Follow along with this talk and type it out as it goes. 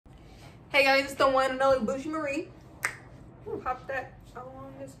Hey guys, it's the one and only Bougie Marie. Pop that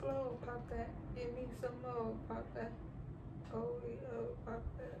on this floor. Pop that. Give me some more. Pop that. Oh, pop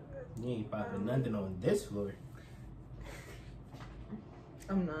that. You ain't popping nothing on this floor.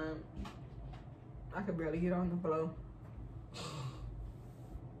 I'm not. I could barely get on the floor.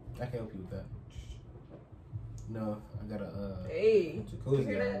 I can help you with that. No, I got a Hey,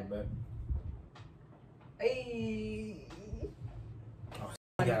 jacuzzi out the back. Hey. Oh,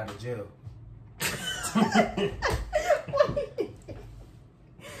 I got out of jail.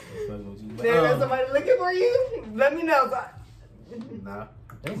 There's somebody looking for you? Let me know. Nah,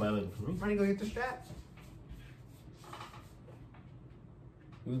 nobody looking for me. I'm gonna go get the strap.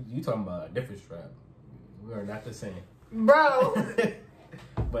 You talking about a different strap. We are not the same. Bro.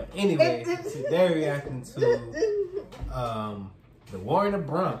 But anyway, they're reacting to the war in the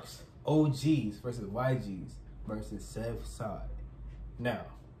Bronx, OGs versus YGs versus SevSide. Now,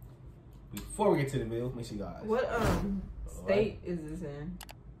 before we get to the video, make sure you guys. What state is this in?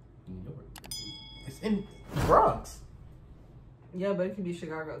 New York. It's in Bronx. Yeah, but it can be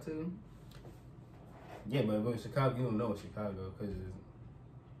Chicago too. Yeah, but if it's Chicago, you don't know it's Chicago because.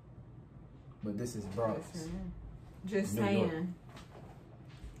 But this is Bronx. Just New saying.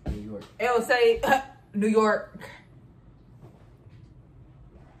 York. New York. It'll say New York.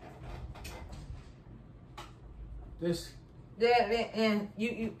 This. Yeah, and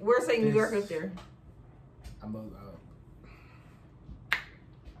we're saying New York up there. I'm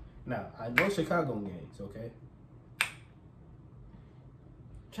now, I know Chicago games, okay?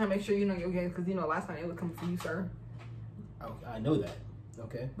 Try to make sure you know your games, because you know last time it would come for you, sir. I know that,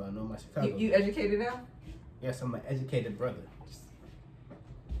 okay? But I know my Chicago. You educated now? Yes, I'm an educated brother.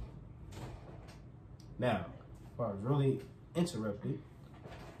 Now, if I was really interrupted,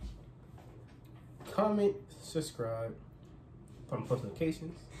 comment, subscribe, put on post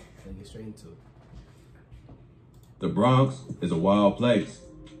notifications, and get straight into it. The Bronx is a wild place.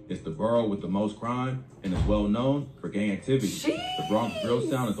 It's the borough with the most crime and is well known for gang activity. Jeez. The Bronx drill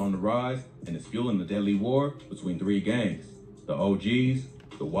sound is on the rise and is fueling the deadly war between three gangs, the OGs,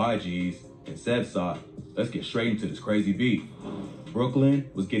 the YGs, and SevSide. Let's get straight into this crazy beef. Brooklyn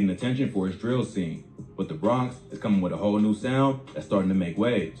was getting attention for its drill scene, but the Bronx is coming with a whole new sound that's starting to make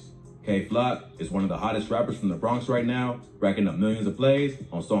waves. K-Flock is one of the hottest rappers from the Bronx right now, racking up millions of plays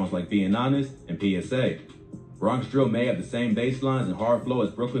on songs like Being Honest and PSA. Bronx drill may have the same bass lines and hard flow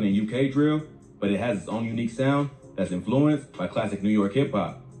as Brooklyn and UK drill, but it has its own unique sound that's influenced by classic New York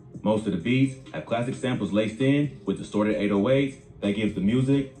hip-hop. Most of the beats have classic samples laced in with distorted 808s that gives the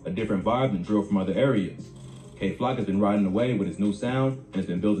music a different vibe than drill from other areas. K-Flock has been riding away with his new sound and has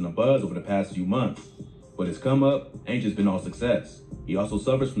been building a buzz over the past few months. But his come up ain't just been all success. He also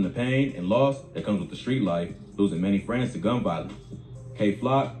suffers from the pain and loss that comes with the street life, losing many friends to gun violence.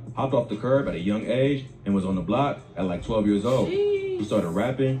 K-Flock hopped off the curb at a young age and was on the block at like 12 years old. Jeez. He started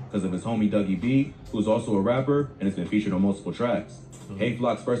rapping because of his homie Dougie B, who is also a rapper and has been featured on multiple tracks.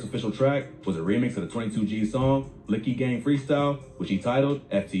 K-Flock's first official track was a remix of the 22G song, Blicky Gang Freestyle, which he titled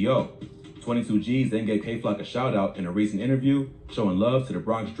FTO. 22Gs then gave K-Flock a shout out in a recent interview, showing love to the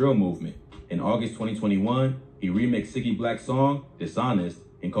Bronx drill movement. In August 2021, he remixed Siggy Black's song, Dishonest,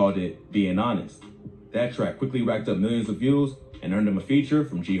 and called it Being Honest. That track quickly racked up millions of views and earned him a feature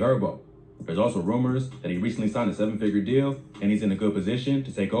from G Herbo. There's also rumors that he recently signed a 7-figure deal and he's in a good position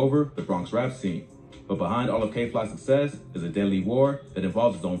to take over the Bronx rap scene. But behind all of K-Flock's success is a deadly war that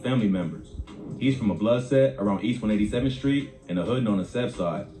involves his own family members. He's from a blood set around East 187th Street in a hood known as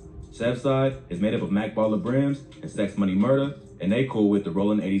SevSide. SevSide is made up of Mac Baller Brims and Sex Money Murder, and they cool with the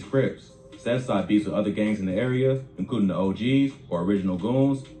Rollin' 80s Crips. SevSide beefs with other gangs in the area, including the OGs, or Original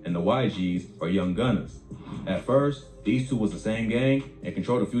Goons, and the YGs, or Young Gunners. At first, these two was the same gang and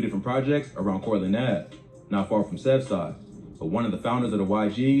controlled a few different projects around Cortlandt Ave, not far from SevSide. But one of the founders of the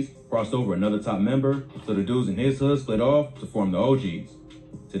YGs crossed over another top member, so the dudes in his hood split off to form the OGs.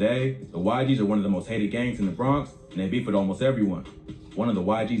 Today, the YGs are one of the most hated gangs in the Bronx, and they beef with almost everyone. One of the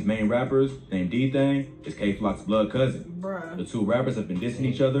YG's main rappers, named D-Thang, is K-Flock's blood cousin. Bruh. The two rappers have been dissing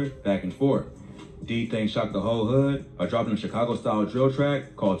each other back and forth. D-Thang shocked the whole hood by dropping a Chicago-style drill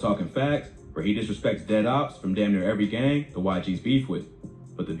track called Talking Facts, where he disrespects dead ops from damn near every gang the YGs beef with.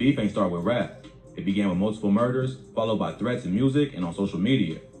 But the beef ain't started with rap. It began with multiple murders, followed by threats in music and on social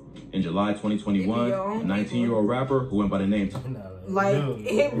media. In July 2021, a 19-year-old rapper who went by the name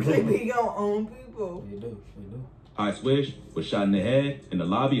it really be your own people. They do. High Swish was shot in the head in the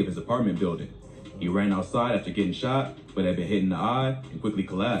lobby of his apartment building. He ran outside after getting shot, but had been hit in the eye and quickly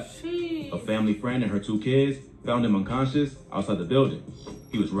collapsed. Jeez. A family friend and her 2 kids found him unconscious outside the building.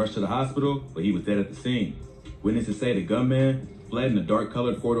 He was rushed to the hospital, but he was dead at the scene. Witnesses say the gunman fled in a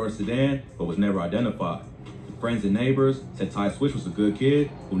dark-colored four-door sedan, but was never identified. Friends and neighbors said Ty Switch was a good kid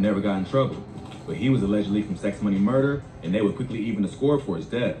who never got in trouble, but he was allegedly from sex money murder, and they would quickly even the score for his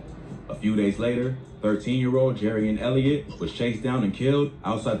death. A few days later, 13-year-old Jerry Elliott was chased down and killed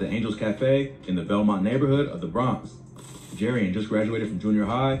outside the Angels Cafe in the Belmont neighborhood of the Bronx. Jerry just graduated from junior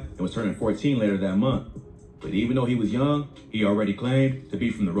high and was turning 14 later that month. But even though he was young, he already claimed to be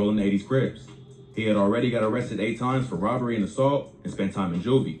from the Rolling 80s Crips. He had already got arrested 8 times for robbery and assault and spent time in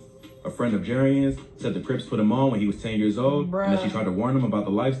juvie. A friend of Jerry's said the Crips put him on when he was 10 years old, and that she tried to warn him about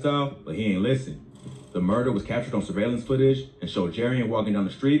the lifestyle, but he ain't listen. The murder was captured on surveillance footage and showed Jerry walking down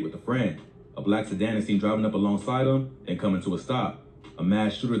the street with a friend. A black sedan is seen driving up alongside him and coming to a stop. A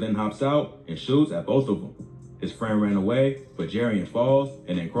masked shooter then hops out and shoots at both of them. His friend ran away, but Jerry falls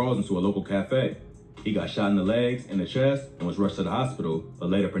and then crawls into a local cafe. He got shot in the legs and the chest and was rushed to the hospital, but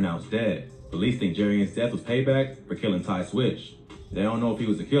later pronounced dead. Police think Jerry's death was payback for killing Ty Switch. They don't know if he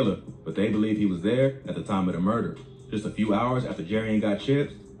was the killer, but they believe he was there at the time of the murder. Just a few hours after Jerry got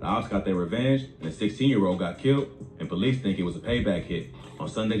chipped, the ops got their revenge and a 16-year-old got killed, and police think it was a payback hit. On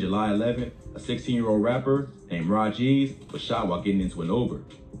Sunday, July 11th, a 16-year-old rapper named Rod G's was shot while getting into an Uber.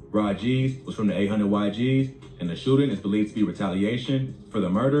 Rod G's was from the 800 YGs, and the shooting is believed to be retaliation for the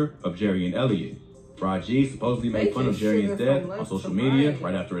murder of Jerry Elliott. Rod G supposedly made fun of Jerry's death on social media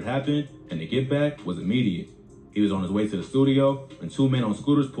right after it happened, and the get back was immediate. He was on his way to the studio when 2 men on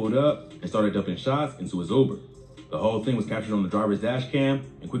scooters pulled up and started dumping shots into his Uber. The whole thing was captured on the driver's dash cam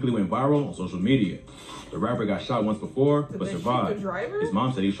and quickly went viral on social media. The rapper got shot once before, but survived. His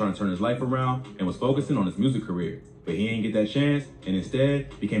mom said he was trying to turn his life around and was focusing on his music career, but he didn't get that chance and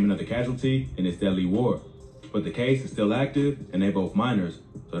instead became another casualty in this deadly war. But the case is still active and they both minors,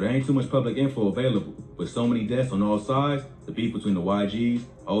 so there ain't too much public info available. With so many deaths on all sides, the beef between the YGs,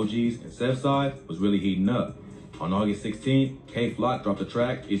 OGs, and SevSide was really heating up. On August 16th, K-Flock dropped the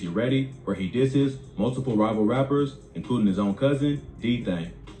track, Is You Ready?, where he disses multiple rival rappers, including his own cousin,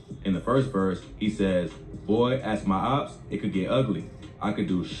 D-Thang. In the first verse, he says, "Boy, ask my ops, it could get ugly. I could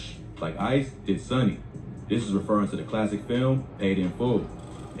do shh, like Ice did Sonny." This is referring to the classic film, Paid in Full.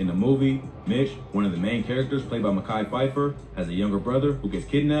 In the movie, Mitch, one of the main characters played by Mekhi Phifer, has a younger brother who gets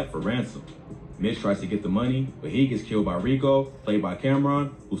kidnapped for ransom. Mitch tries to get the money, but he gets killed by Rico, played by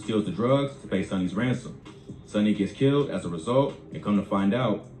Cameron, who steals the drugs to pay Sonny's ransom. Sonny gets killed as a result, and come to find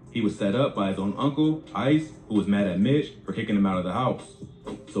out, he was set up by his own uncle, Ice, who was mad at Mitch for kicking him out of the house.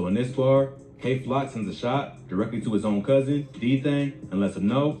 So in this bar, K-Flock sends a shot directly to his own cousin, D-Thang, and lets him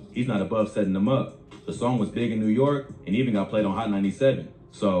know he's not above setting him up. The song was big in New York and even got played on Hot 97.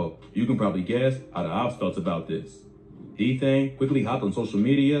 So you can probably guess how the ops felt about this. D-Thang quickly hopped on social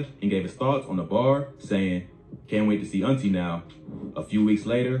media and gave his thoughts on the bar, saying, "Can't wait to see Auntie now." A few weeks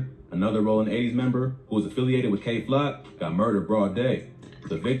later, another Rolling 80s member who was affiliated with K-Flock got murdered broad day.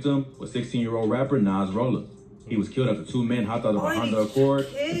 The victim was 16-year-old rapper Nas Rolla. He was killed after 2 men hopped out of a Honda Accord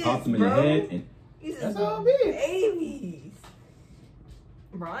and popped him in the head. And that's all babies.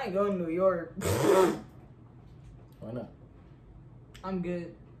 Bro, I ain't going to New York. Why not? I'm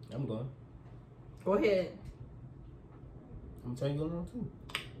good. I'm going. Go ahead. I'm telling you going on too.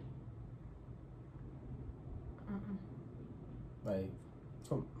 Like,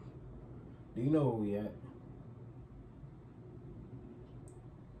 do you know where we at?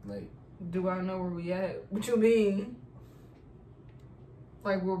 Like, do I know where we at? What you mean?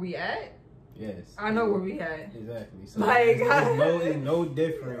 Like where we at? Yes. I know where we at. Exactly. So like, it's no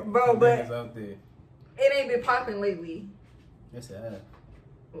different, bro. But out there. It ain't been popping lately. Yes, it has.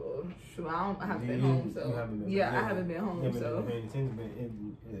 Well, shoot, I haven't been home, so I haven't been home, so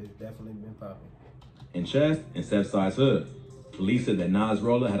it's definitely been popping. In Chest and SevSide's hood, police said that Nas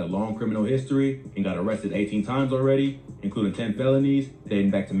Rolla had a long criminal history and got arrested 18 times already, including 10 felonies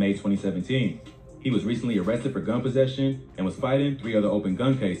dating back to May 2017. He was recently arrested for gun possession and was fighting 3 other open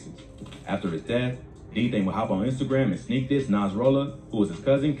gun cases. After his death, D-Thang would hop on Instagram and sneak diss Nas Rolla, who was his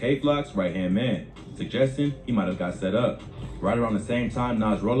cousin K-Flock's right-hand man, suggesting he might have got set up. Right around the same time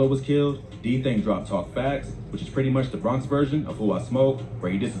Nas Rolla was killed, D-Thang dropped Talk Facts, which is pretty much the Bronx version of Who I Smoke,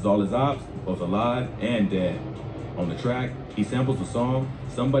 where he disses all his ops, both alive and dead. On the track, he samples the song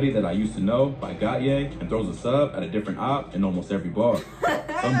Somebody That I Used to Know by Ayeeitzjaay and throws a sub at a different op in almost every bar.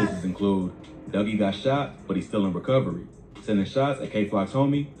 Some disses include Dougie got shot, but he's still in recovery, sending shots at K-Flock's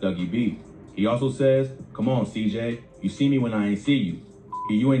homie, Dougie B. He also says, "Come on, CJ, you see me when I ain't see you.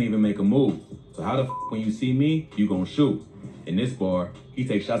 You ain't even make a move. So how the f when you see me, you gon' shoot?" In this bar, he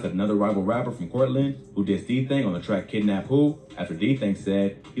takes shots at another rival rapper from Cortland who dissed D-Thang on the track Kidnap Who, after D-Thang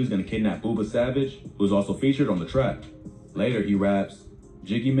said he was gonna kidnap Booba Savage, who was also featured on the track. Later he raps,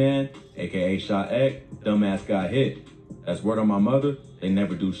 "Jiggy Man, aka Shot Ek, dumbass got hit. That's word on my mother, they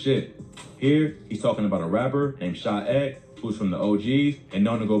never do shit. Here, he's talking about a rapper named Sha Egg, who's from the OGs and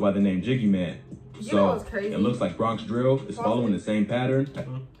known to go by the name Jiggy Man. You know what's crazy? It looks like Bronx drill is following the same pattern.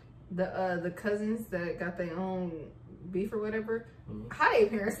 The cousins that got their own beef or whatever, how they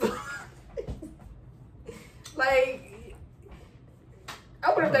parents like, I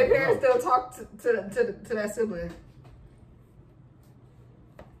wonder if their parents still talk to that sibling.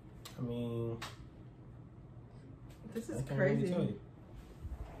 I mean, this is crazy. Really,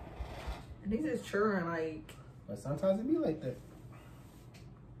 and he's just churring like. But sometimes it be like that.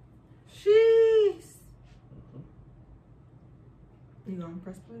 Jeez. You gonna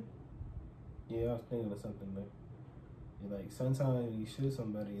press play? Yeah, I was thinking of something there. You're like, sometimes you shoot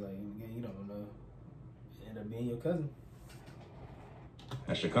somebody, like, again, you don't know. It end up being your cousin.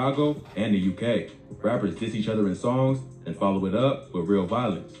 At Chicago and the UK, rappers diss each other in songs and follow it up with real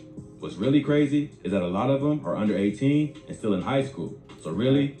violence. What's really crazy is that a lot of them are under 18 and still in high school. So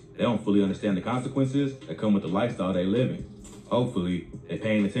really, they don't fully understand the consequences that come with the lifestyle they living. Hopefully, they're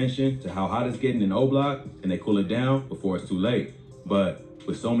paying attention to how hot it's getting in O-Block and they cool it down before it's too late. But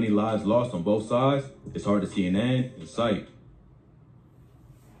with so many lives lost on both sides, it's hard to see an end in sight.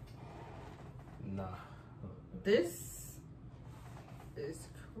 Nah. This is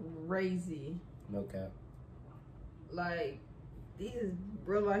crazy. No cap. Like, these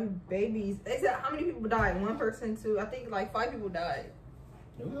real life babies. They said how many people died? One person, two. I think like 5 people died.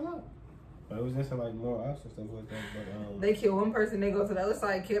 It was a lot. But it was just like more ops and stuff like that. But they kill one person, they go to the other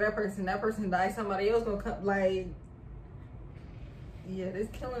side, kill that person dies, somebody else gonna come. Like, yeah, this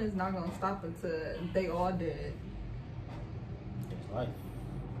killing is not gonna stop until they all dead. It's life.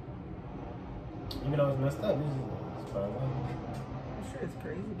 Even though it's messed up, it's part of life. I'm sure it's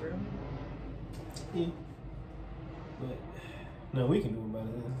crazy, bro. Yeah. But no, we can do about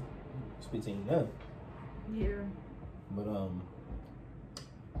it. It's between them. Yeah. But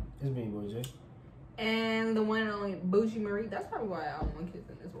it's me, boy Jay. And the one and only Bougie Marie. That's probably why I don't want kids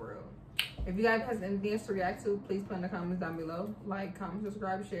in this world. If you guys have anything to react to, please put in the comments down below. Like, comment,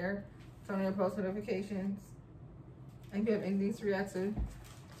 subscribe, share, turn on your post notifications. And if you have anything to react to,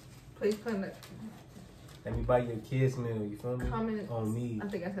 please put in the let me buy your kids meal, you feel me? comment on me. I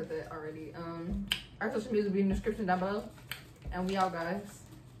think I said that already. Our social media will be in the description down below. And we out, guys.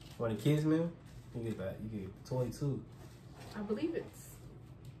 For the kids meal, you get that. You get toy too. I believe it's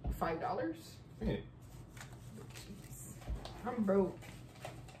 $5. Yeah. Jeez. I'm broke.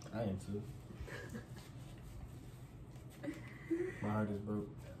 I am too. My heart is broke.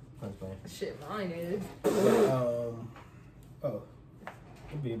 Thanks, man. Shit, mine is. Oh,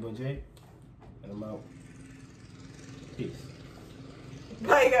 it'll be a boy Jay, and I'm out. Peace.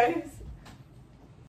 Bye, guys.